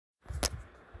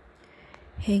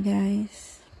Hey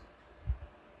guys,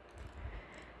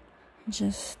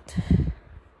 just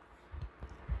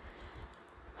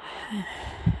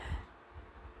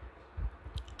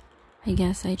I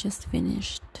guess I just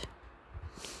finished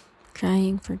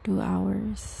crying for 2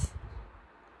 hours.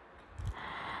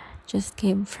 Just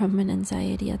came from an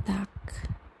anxiety attack.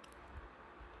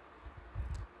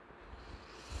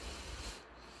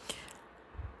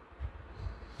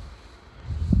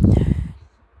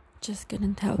 Just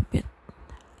couldn't help it.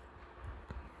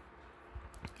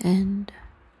 And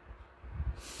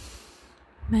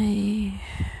it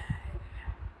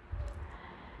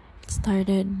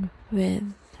started with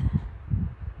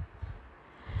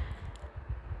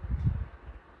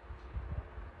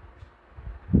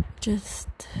just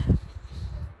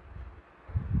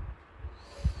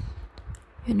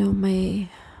my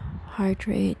heart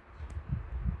rate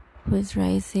was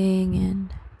rising and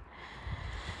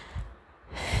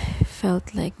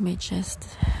felt like my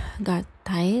chest got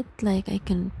tight, like I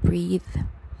couldn't breathe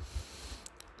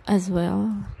as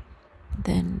well.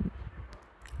 Then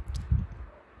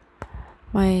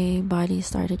my body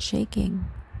started shaking.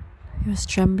 I was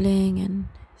trembling and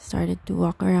started to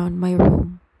walk around my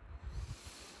room.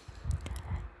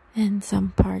 And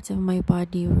some parts of my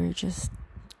body were just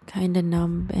kind of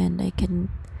numb, and I can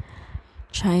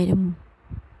try to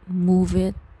move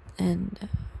it, and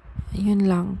yun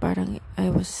lang, parang I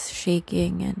was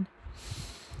shaking and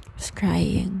was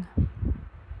crying.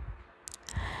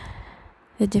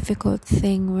 The difficult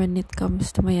thing when it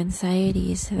comes to my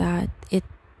anxiety is that it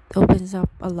opens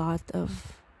up a lot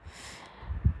of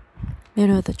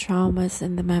the traumas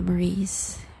and the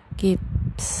memories.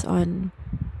 Keeps on,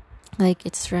 like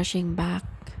it's rushing back.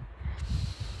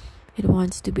 It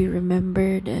wants to be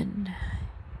remembered, and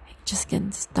I just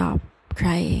can't stop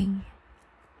crying.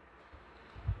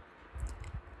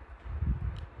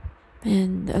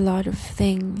 And a lot of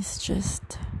things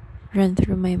just run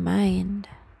through my mind.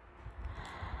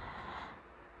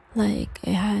 Like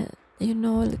I had,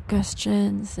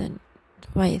 questions, and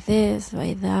why this,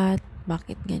 why that,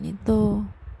 bakit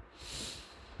ganito.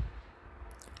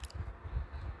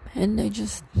 And I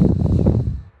just,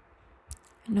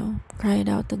 cried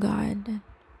out to God.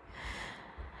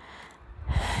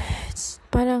 It's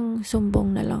parang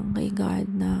sumbong na lang kay God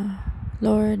na,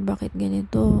 Lord, bakit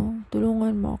ganito?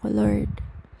 Tulungan mo ako, Lord.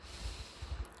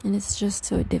 And it's just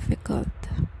so difficult.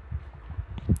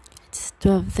 It's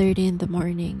 12:30 in the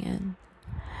morning, and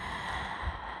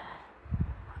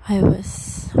I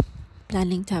was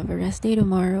planning to have a rest day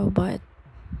tomorrow, but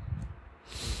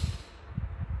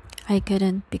I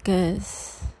couldn't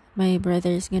because my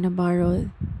brother's gonna borrow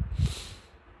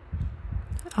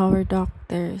our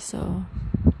doctor, so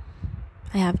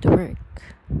I have to work.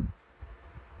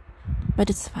 But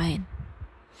it's fine.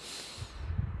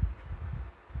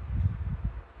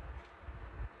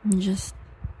 I just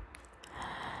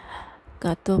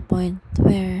got to a point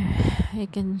where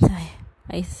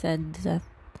I said that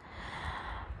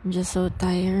I'm just so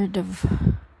tired of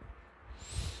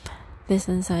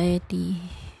this anxiety.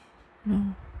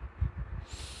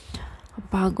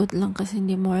 Kapagod lang kasi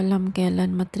hindi mo alam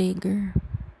kailan ma-trigger.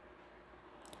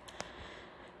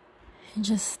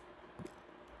 Just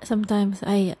sometimes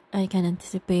I can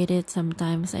anticipate it,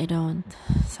 sometimes I don't.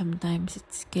 Sometimes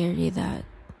it's scary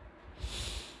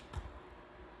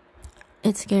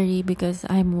because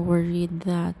I'm worried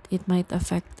that it might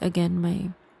affect again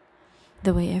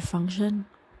the way I function.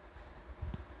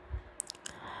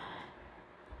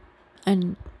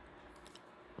 And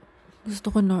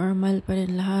gusto ko normal pa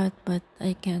rin lahat, but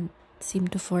I can't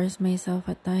seem to force myself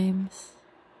at times.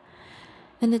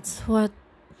 And it's what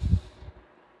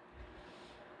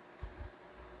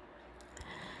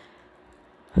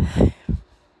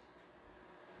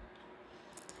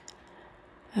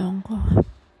ewan ko.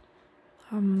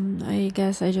 I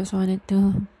guess I just wanted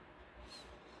to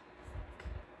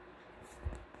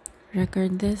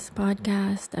record this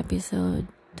podcast episode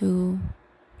to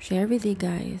share with you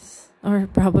guys, or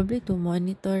probably to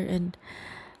monitor and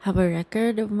have a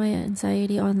record of my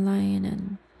anxiety online,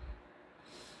 and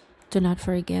to not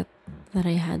forget that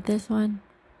I had this one.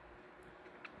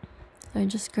 So I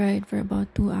just cried for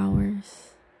about 2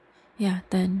 hours.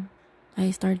 10. I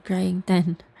started crying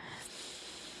 10.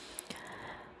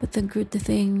 But the good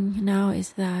thing now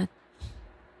is that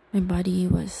my body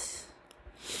was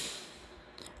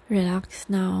relaxed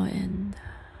now and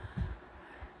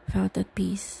felt at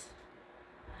peace.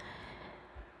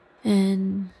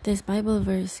 And this Bible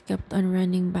verse kept on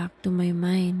running back to my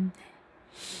mind.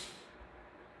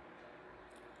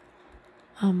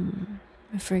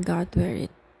 I forgot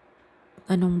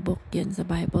anong book yan sa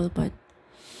Bible, but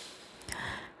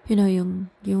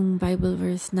yung Bible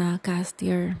verse na cast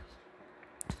your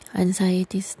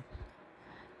anxieties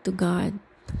to God,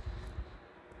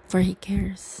 for He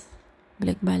cares.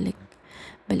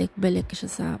 Balik-balik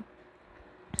siya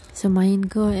sa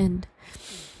mind ko, and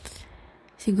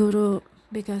siguro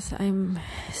because I'm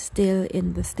still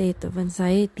in the state of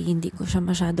anxiety, hindi ko siya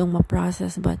masyadong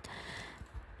ma-process, but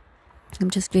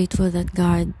I'm just grateful that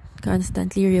God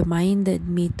constantly reminded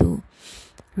me to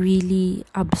really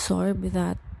absorb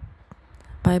that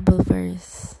Bible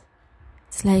verse.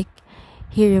 It's like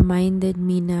He reminded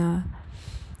me na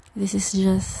this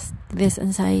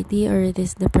anxiety or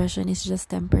this depression is just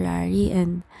temporary,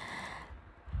 and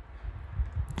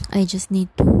I just need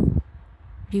to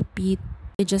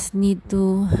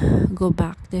go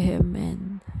back to Him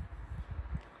and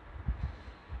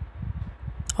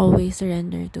always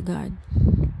surrender to God.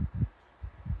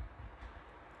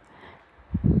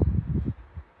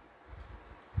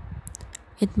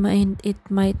 It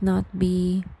might not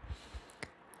be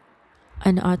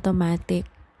an automatic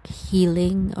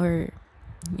healing, or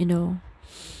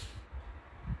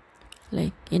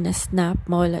like in a snap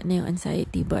mawala na yung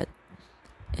anxiety, but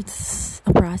it's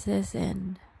a process,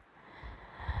 and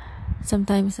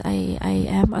sometimes I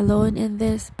am alone in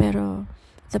this, pero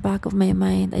at the back of my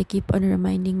mind I keep on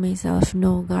reminding myself,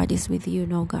 no, God is with you.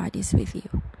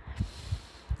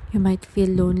 You might feel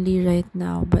lonely right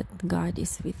now, but God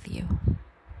is with you.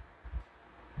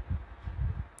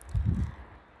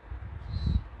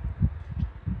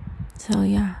 So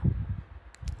yeah,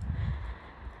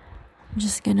 I'm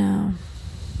just gonna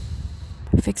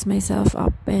fix myself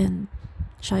up and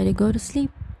try to go to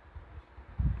sleep.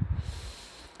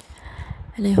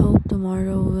 And I hope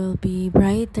tomorrow will be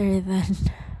brighter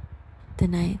than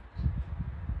tonight.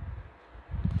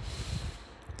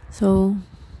 So,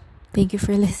 thank you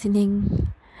for listening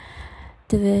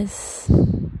to this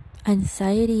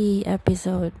anxiety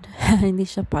episode. Hindi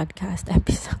siya podcast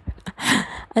episode.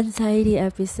 Anxiety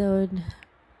episode.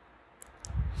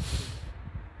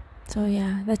 So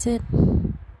yeah, that's it.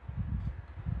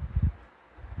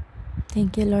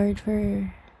 Thank you, Lord,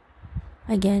 for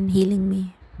again healing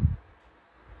me.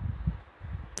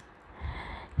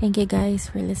 Thank you guys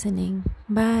for listening.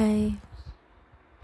 Bye.